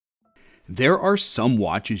There are some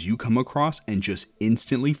watches you come across and just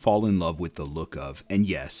instantly fall in love with the look of. And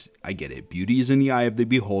yes, I get it. Beauty is in the eye of the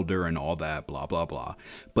beholder and all that, blah, blah, blah.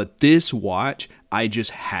 But this watch, I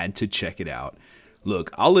just had to check it out.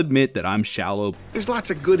 Look, I'll admit that I'm shallow. There's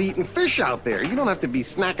lots of good eating fish out there. You don't have to be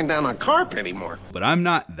snacking down on carp anymore. But I'm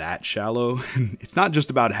not that shallow. It's not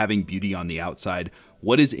just about having beauty on the outside.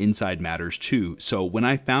 What is inside matters too. So when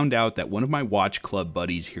I found out that one of my watch club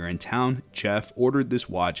buddies here in town, Jeff, ordered this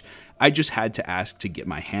watch, I just had to ask to get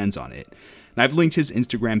my hands on it. And I've linked his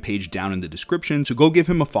Instagram page down in the description, so go give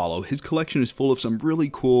him a follow. His collection is full of some really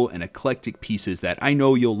cool and eclectic pieces that I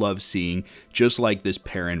know you'll love seeing, just like this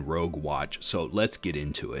PEREN Rogue watch. So let's get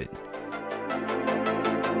into it.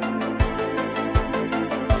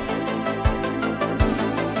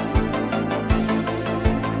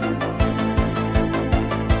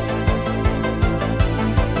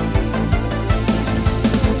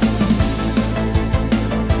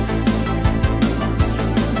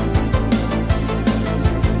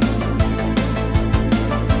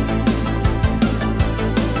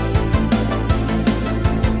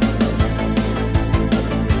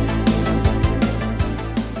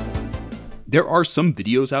 There are some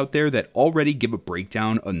videos out there that already give a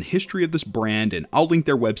breakdown on the history of this brand, and I'll link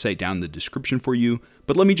their website down in the description for you,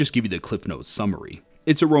 but let me just give you the Cliff Notes summary.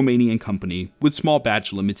 It's a Romanian company with small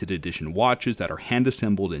batch limited edition watches that are hand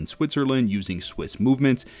assembled in Switzerland using Swiss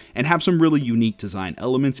movements and have some really unique design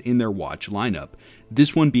elements in their watch lineup,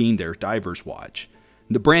 this one being their diver's watch.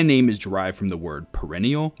 The brand name is derived from the word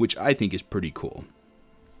perennial, which I think is pretty cool.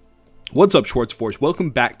 What's up, Schwartz Force? Welcome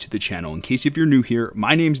back to the channel. In case if you're new here,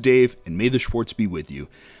 my name's Dave, and may the Schwartz be with you.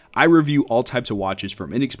 I review all types of watches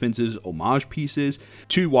from inexpensive homage pieces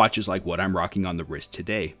to watches like what I'm rocking on the wrist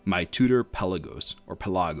today, my Tudor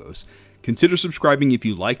Pelagos. Consider subscribing if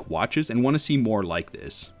you like watches and want to see more like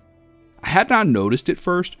this. I had not noticed it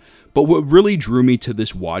first, but what really drew me to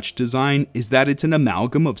this watch design is that it's an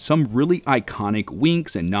amalgam of some really iconic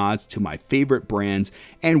winks and nods to my favorite brands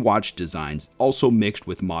and watch designs, also mixed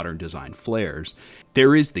with modern design flares.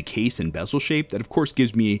 There is the case and bezel shape that of course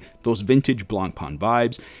gives me those vintage Blancpain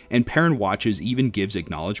vibes, and PEREN Watches even gives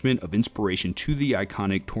acknowledgement of inspiration to the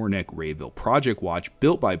iconic Tourneck Rayville project watch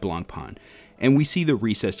built by Blancpain. And we see the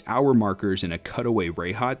recessed hour markers in a cutaway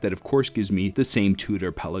Rayhot that of course gives me the same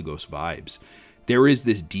Tudor Pelagos vibes. There is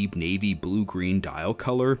this deep navy blue-green dial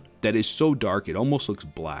color that is so dark it almost looks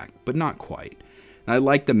black, but not quite. And I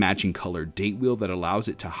like the matching colored date wheel that allows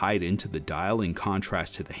it to hide into the dial in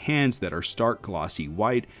contrast to the hands that are stark glossy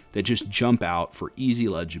white that just jump out for easy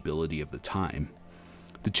legibility of the time.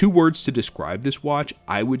 The two words to describe this watch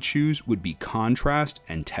I would choose would be contrast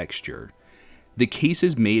and texture. The case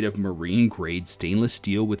is made of marine grade stainless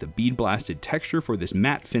steel with a bead blasted texture for this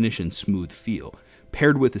matte finish and smooth feel,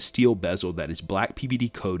 paired with a steel bezel that is black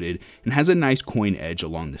PVD coated and has a nice coin edge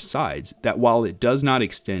along the sides that, while it does not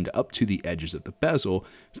extend up to the edges of the bezel,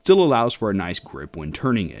 still allows for a nice grip when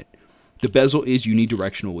turning it. The bezel is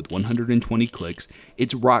unidirectional with 120 clicks,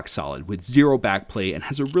 it's rock solid with zero backplay and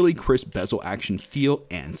has a really crisp bezel action feel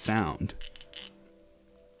and sound.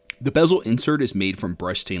 The bezel insert is made from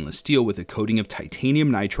brushed stainless steel with a coating of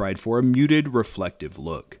titanium nitride for a muted, reflective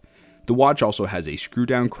look. The watch also has a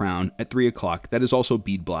screw-down crown at 3 o'clock that is also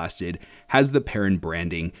bead blasted, has the PEREN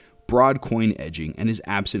branding, broad coin edging, and is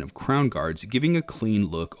absent of crown guards, giving a clean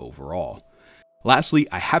look overall. Lastly,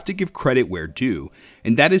 I have to give credit where due,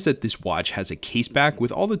 and that is that this watch has a case back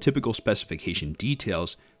with all the typical specification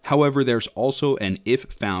details. However, there's also an if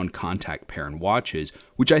found contact PEREN watches,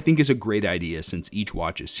 which I think is a great idea since each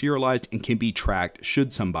watch is serialized and can be tracked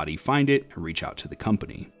should somebody find it and reach out to the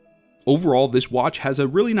company. Overall, this watch has a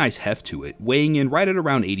really nice heft to it, weighing in right at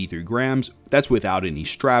around 83 grams, that's without any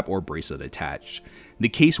strap or bracelet attached. The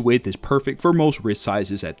case width is perfect for most wrist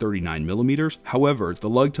sizes at 39mm, however, the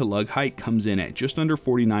lug-to-lug height comes in at just under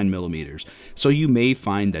 49mm, so you may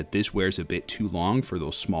find that this wears a bit too long for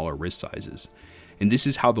those smaller wrist sizes. And this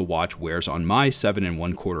is how the watch wears on my 7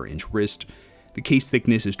 1/4 inch wrist. The case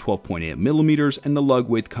thickness is 12.8mm and the lug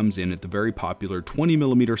width comes in at the very popular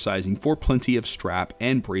 20mm sizing for plenty of strap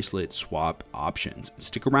and bracelet swap options.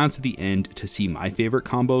 Stick around to the end to see my favorite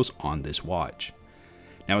combos on this watch.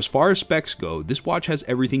 Now, as far as specs go, this watch has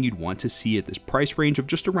everything you'd want to see at this price range of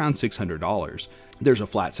just around $600. There's a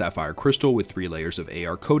flat sapphire crystal with 3 layers of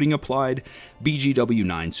AR coating applied,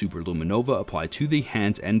 BGW9 Super Luminova applied to the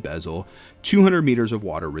hands and bezel, 200 meters of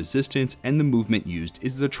water resistance, and the movement used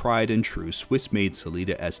is the tried and true Swiss-made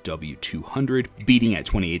Sellita SW200, beating at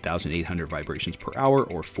 28,800 vibrations per hour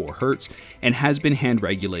or 4 Hz, and has been hand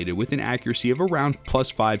regulated with an accuracy of around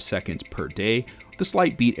 +5 seconds per day, with a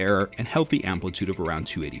slight beat error and healthy amplitude of around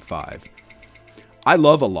 285. I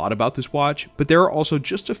love a lot about this watch, but there are also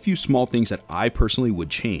just a few small things that I personally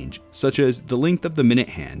would change, such as the length of the minute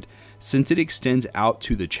hand. Since it extends out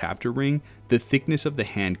to the chapter ring, the thickness of the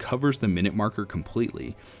hand covers the minute marker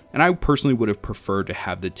completely, and I personally would have preferred to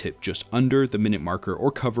have the tip just under the minute marker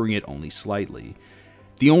or covering it only slightly.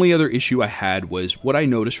 The only other issue I had was what I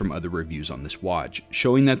noticed from other reviews on this watch,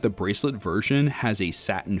 showing that the bracelet version has a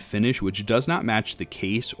satin finish which does not match the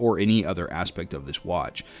case or any other aspect of this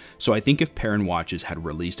watch. So I think if PEREN watches had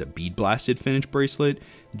released a bead blasted finish bracelet,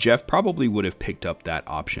 Jeff probably would have picked up that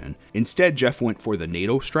option. Instead, Jeff went for the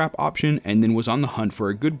NATO strap option and then was on the hunt for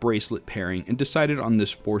a good bracelet pairing and decided on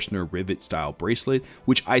this Forstner rivet style bracelet,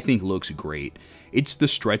 which I think looks great. It's the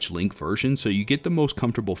stretch link version, so you get the most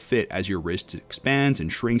comfortable fit as your wrist expands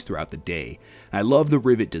and shrinks throughout the day. I love the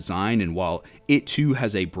rivet design, and while it too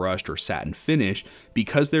has a brushed or satin finish,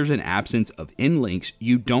 because there's an absence of end links,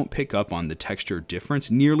 you don't pick up on the texture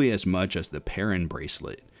difference nearly as much as the PEREN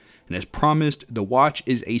bracelet. And as promised, the watch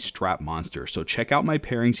is a strap monster, so check out my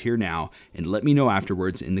pairings here now and let me know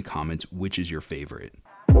afterwards in the comments which is your favorite.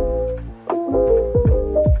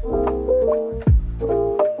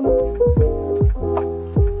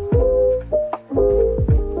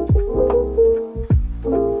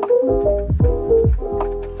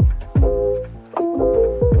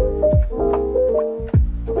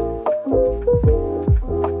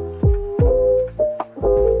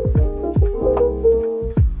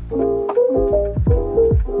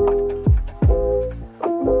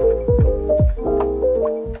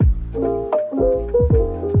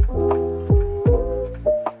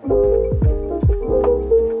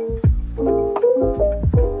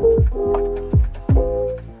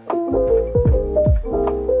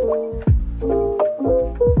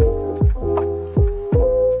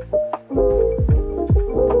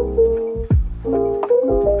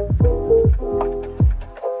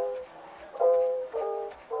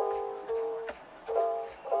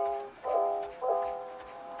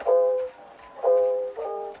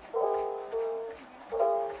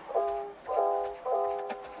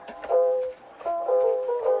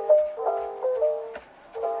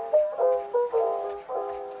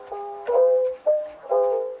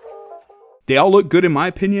 They all look good in my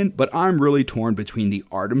opinion, but I'm really torn between the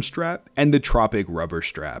Artem strap and the Tropic rubber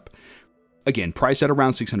strap. Again, priced at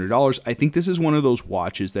around $600, I think this is one of those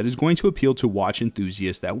watches that is going to appeal to watch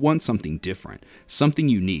enthusiasts that want something different, something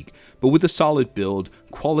unique, but with a solid build,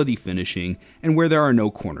 quality finishing, and where there are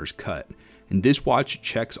no corners cut. And this watch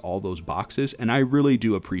checks all those boxes, and I really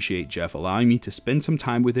do appreciate Jeff allowing me to spend some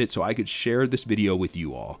time with it so I could share this video with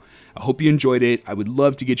you all. I hope you enjoyed it. I would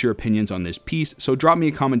love to get your opinions on this piece, so drop me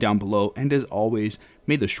a comment down below, and as always,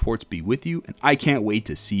 may the Schwartz be with you, and I can't wait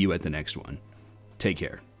to see you at the next one. Take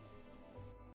care.